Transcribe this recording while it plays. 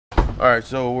All right,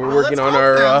 so we're working on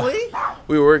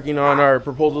our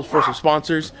proposals for some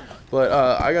sponsors, but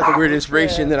I got the weird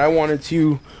inspiration that I wanted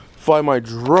to fly my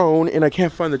drone and I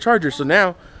can't find the charger. So now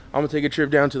I'm gonna take a trip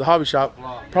down to the hobby shop,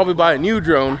 probably buy a new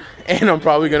drone, and I'm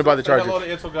probably gonna buy the charger. Hello to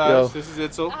Itzel, guys. Yo. This is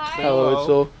Itzel. Hello,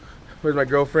 Itzel. Where's my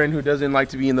girlfriend who doesn't like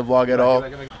to be in the vlog at all?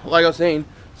 Like I was saying,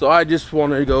 so I just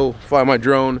want to go fly my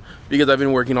drone because I've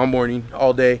been working all morning,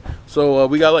 all day. So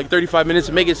we got like 35 minutes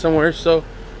to make it somewhere. So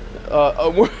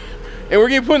and we're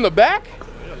getting put in the back?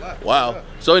 Wow.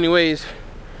 So anyways,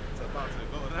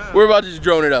 we're about to just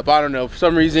drone it up. I don't know. For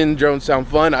some reason, drones sound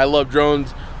fun. I love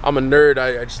drones. I'm a nerd.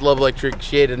 I just love electric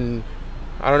shit, and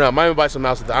I don't know. I might even buy something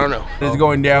else. I don't know. It's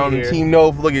going down. Team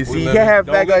No. Look at see. You can't have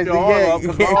fat guys. You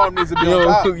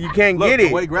can't get it.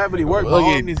 The way gravity works, my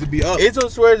arm needs to be up. Itzel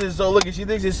swears it's so. Look at she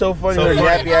thinks it's so funny. Her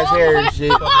yappy ass hair and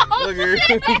shit. Look at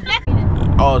her.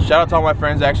 Oh, shout out to all my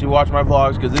friends that actually watch my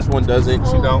vlogs, because this one doesn't.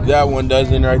 She don't. That one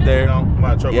doesn't right there. I'm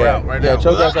about to choke her out right now. Yeah,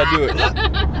 choke out, I do it.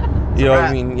 You know what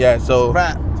I mean? Yeah, so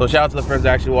shout out to the friends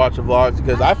that actually watch the vlogs,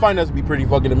 because I find us to be pretty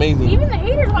fucking amazing. Even the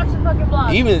haters watch the fucking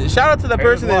vlogs. Even shout out to the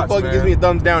person that fucking gives me a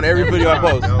thumbs down every video I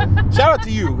post. Shout out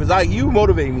to you, because you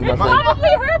motivate me, my friend. Probably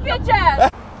her bitch ass.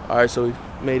 All right, so we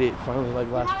made it finally, like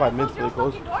last 5 minutes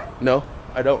before they close. No,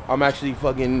 I don't. I'm actually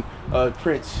fucking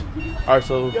Prince. All right,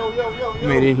 so we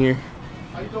made it in here.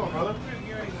 How you doing, brother?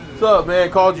 What's up, man?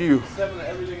 Called you. 7 of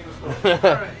everything in the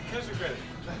store. All right, here's your credit.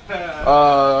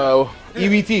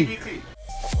 EBT.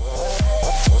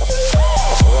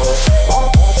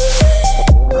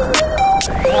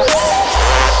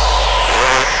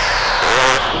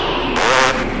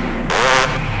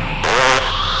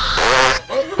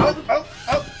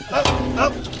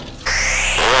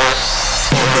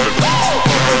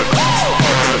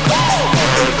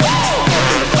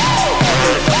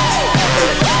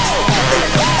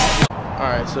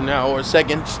 So now our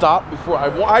second stop before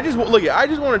I just want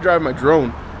to drive my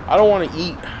drone. I don't want to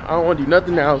eat. I don't want to do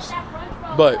nothing else.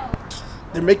 But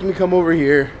they're making me come over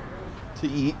here to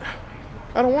eat.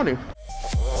 I don't want to.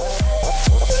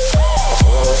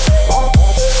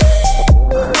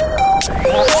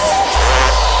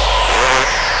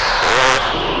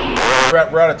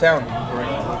 We're out of town.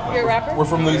 You're a rapper? We're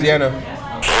from Louisiana.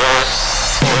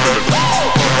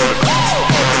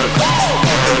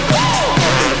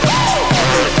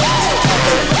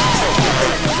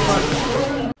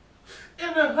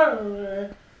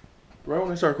 Right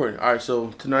when I start recording. Alright, so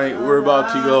tonight we're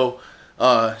about to go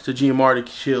to GMR to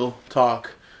chill,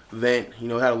 talk, vent. You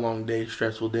know, had a long day,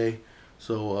 stressful day.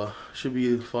 So should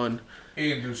be fun.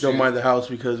 Don't mind the house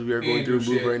because we are going through a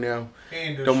move right now.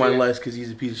 Don't mind Les because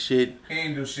he's a piece of shit.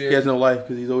 He has no life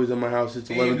because he's always in my house. It's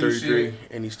 11:33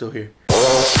 and he's still here.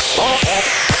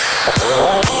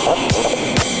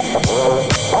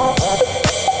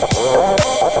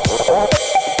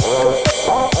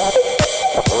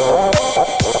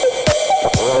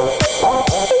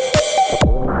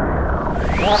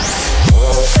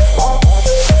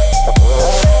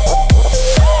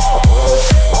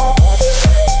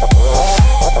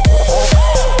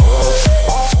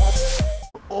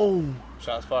 Oh,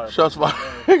 shots fired. Shots fired.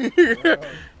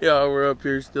 Yeah, we're up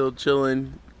here still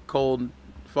chilling, cold,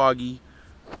 foggy.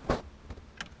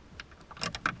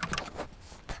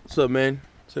 What's up, man?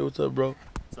 Say what's up, bro.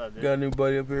 What's up, dude? Got a new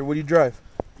buddy up here. What do you drive?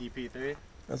 EP3.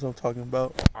 That's what I'm talking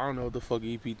about. I don't know what the fuck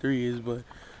EP3 is, but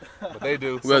they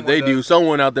do. Well, they do.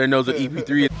 Someone out there knows what EP3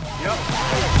 is. Yep.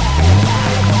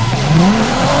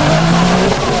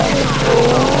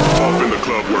 Up in the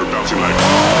club, we're bouncing like.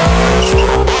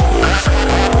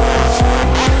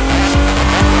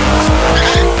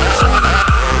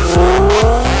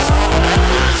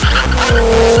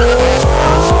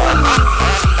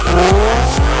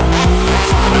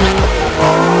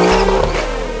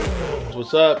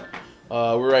 What's up?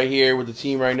 We're right here with the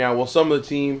team right now. Well, some of the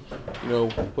team, you know,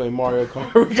 playing Mario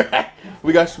Kart.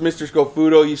 we got Mr.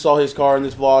 Scofudo. You saw his car in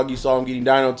this vlog. You saw him getting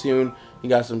dyno tuned. He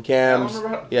got some cams.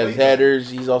 He has headers.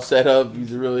 He's all set up.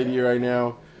 He's a real idiot right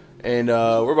now. And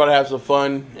we're about to have some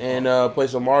fun and play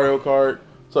some Mario Kart.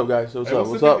 What's up, guys? What's up?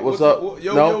 What's up? What's up?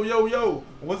 Yo.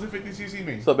 What's the 50cc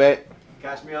mean? What's up, Bat?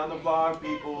 Catch me on the vlog,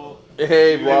 people.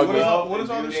 Hey, vlog. What does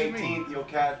all this shit mean? You'll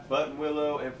catch Button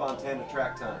Willow and Fontana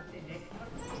track time.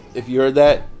 If you heard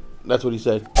that, that's what he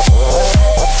said.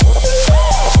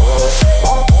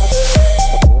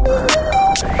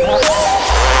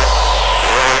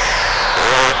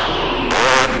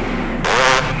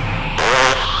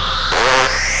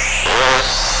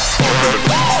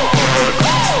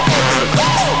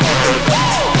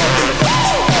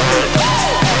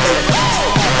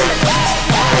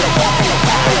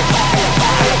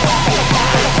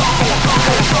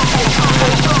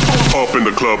 Up in the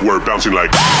the club, we're bouncing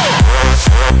like.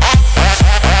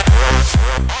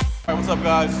 Alright, what's up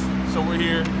guys? So we're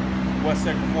here, West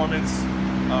Tech Performance.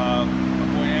 My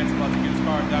boy Ant's about to get his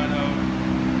car dyno.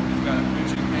 He's got a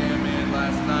bitching cam in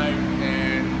last night,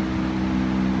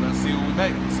 and let's see what we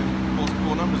make. Let's see what we pull some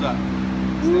cool numbers out.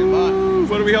 Stand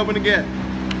by. What are we hoping to get?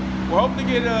 We're hoping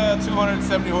to get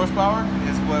 270 horsepower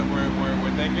is what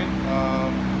we're thinking.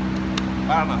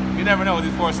 I don't know. You never know with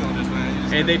these 4-cylinders, man.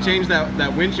 Hey, they changed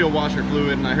that windshield washer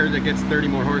fluid, and I heard that gets 30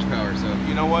 more horsepower. So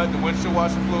you know what? The windshield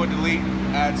washer fluid delete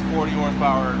adds 40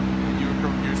 horsepower.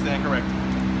 You're staying corrected.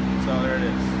 So there it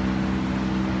is.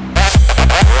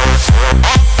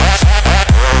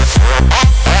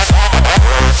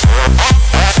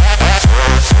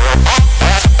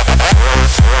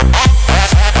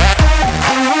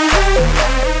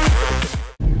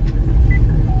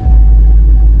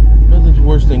 Nothing's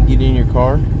worse than getting in your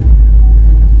car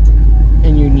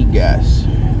and you need gas.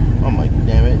 I'm like,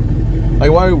 damn it.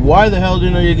 Like, why the hell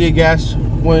didn't I get gas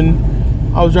when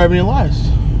I was driving it last?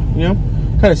 You know?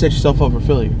 Kind of set yourself up for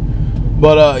failure.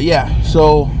 But, yeah,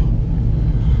 so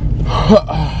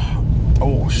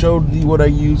I showed you what I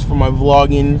use for my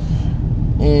vlogging.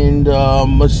 And,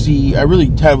 let's see, I really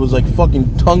was like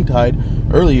fucking tongue-tied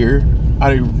earlier.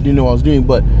 I didn't know what I was doing,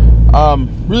 but,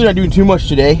 really not doing too much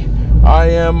today. I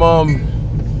am,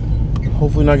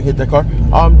 hopefully not gonna hit that car.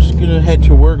 I'm just gonna head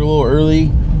to work a little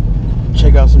early,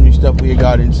 check out some new stuff we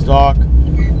got in stock,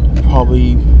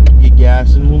 probably get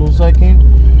gas in a little second.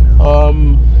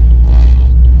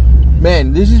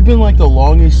 Man, this has been like the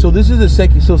longest. So this is the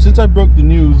second. So since I broke the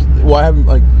news, well, I haven't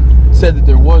like said that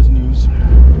there was news.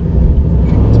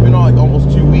 It's been like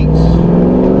almost 2 weeks.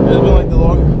 It's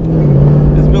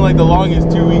been like the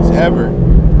longest 2 weeks ever.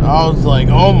 I was like,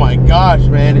 oh my gosh,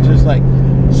 man. It's just like,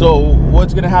 so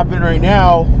what's gonna happen right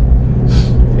now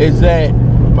is that,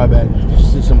 my bad,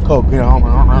 just did some coke, you know.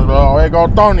 Oh, hey, go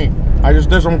Tony. I just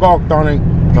did some coke, Tony.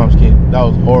 No, I'm just kidding. That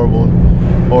was horrible.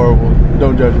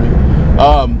 Don't judge me.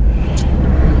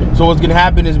 So what's gonna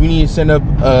happen is we need to send up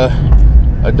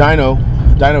a dyno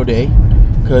day,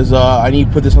 because I need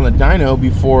to put this on the dyno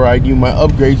before I do my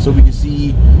upgrade, so we can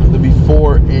see the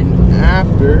before and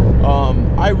after.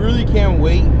 I really can't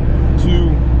wait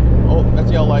to. Oh, that's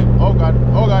the light. Oh god.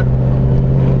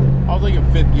 I was like in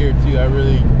 5th gear too. I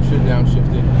really should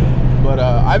downshifted. But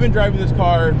I've been driving this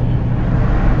car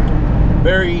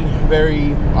very,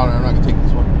 very. Oh no, I'm not gonna take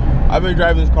this one. I've been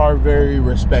driving this car very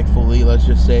respectfully, let's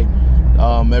just say,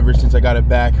 ever since I got it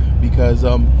back, because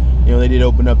you know, they did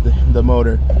open up the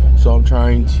motor, so I'm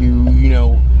trying to, you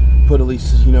know, put at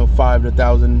least, you know, 5 to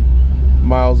 1,000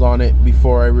 miles on it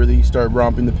before I really start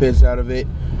romping the piss out of it.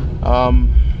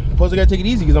 Plus I gotta take it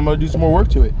easy because I'm gonna do some more work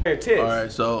to it.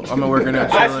 Alright, so I'm gonna work on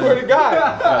that. I swear to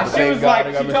God. She was like,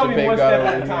 she told me one step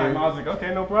at a time. I was like,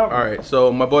 okay, no problem. Alright,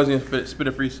 so my boy's gonna spit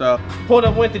a freestyle. Pulled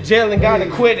up, went to jail and gotta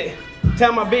quit it.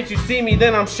 Tell my bitch you see me,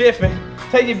 then I'm shifting.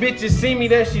 Tell your bitch you see me,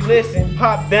 then she listen.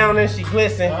 Pop down and she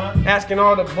glisten. Asking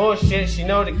all the bullshit, she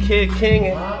know the kid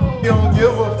kingin'. We don't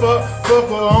give a fuck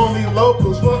with only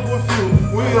locals, fuck with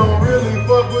you. We don't really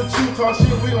fuck with you, talk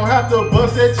shit, we gon' have to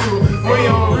bust at you. We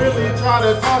don't really try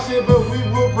to talk shit, but we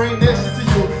will bring that shit to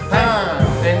you.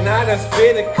 And I done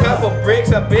spit a couple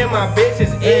bricks up in my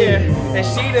bitch's ear. And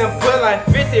she done put like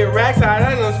 50 racks I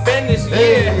done spend this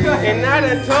year. And I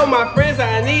done told my friends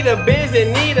I need a biz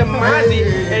and need a Mozzie.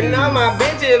 And now my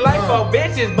bitch is like 4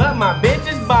 bitches, but my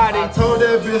bitch's body. I told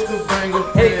that bitch to bring a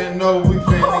friend, no, we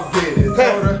finna get it.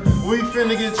 Told her we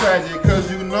finna get tragic, cause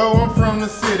you know I'm from the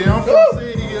city. I'm from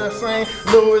the city of St.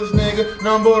 Louis, nigga.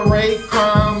 Number 8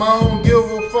 crime, I don't give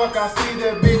a fuck. I see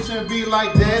that bitch and be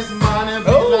like, that's mine, and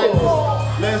be like,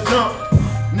 let's jump.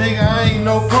 Nigga, I ain't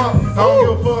no punk. I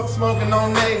don't give a fuck smoking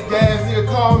on that gas. Nigga,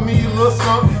 call me Lil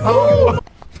Skunk. I don't give a fuck.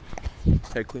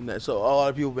 Okay, clean that. So a lot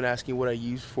of people have been asking what I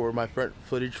use for my front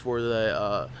footage for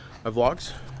the my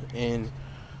vlogs, and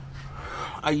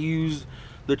I use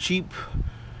the cheap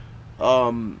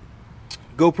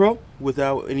GoPro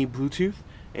without any Bluetooth,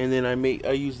 and then I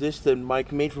use this, the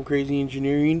mic made from Crazy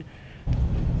Engineering.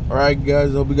 Alright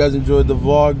guys, I hope you guys enjoyed the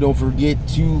vlog. Don't forget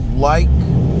to like,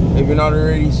 if you're not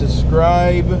already,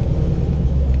 subscribe,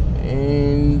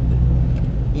 and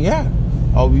yeah,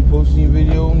 I'll be posting a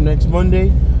video next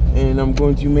Monday, and I'm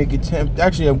going to make attempt,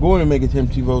 actually I'm going to make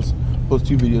attempt to post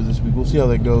 2 videos this week. We'll see how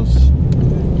that goes.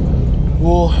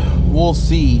 We'll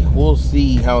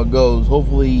see how it goes.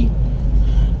 Hopefully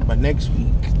by next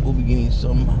week we'll be getting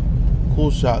some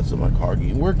cool shots of my car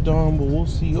getting worked on, but we'll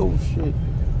see. Oh shit.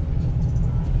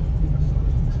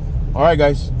 Alright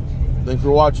guys, thanks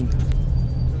for watching,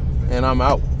 and I'm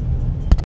out.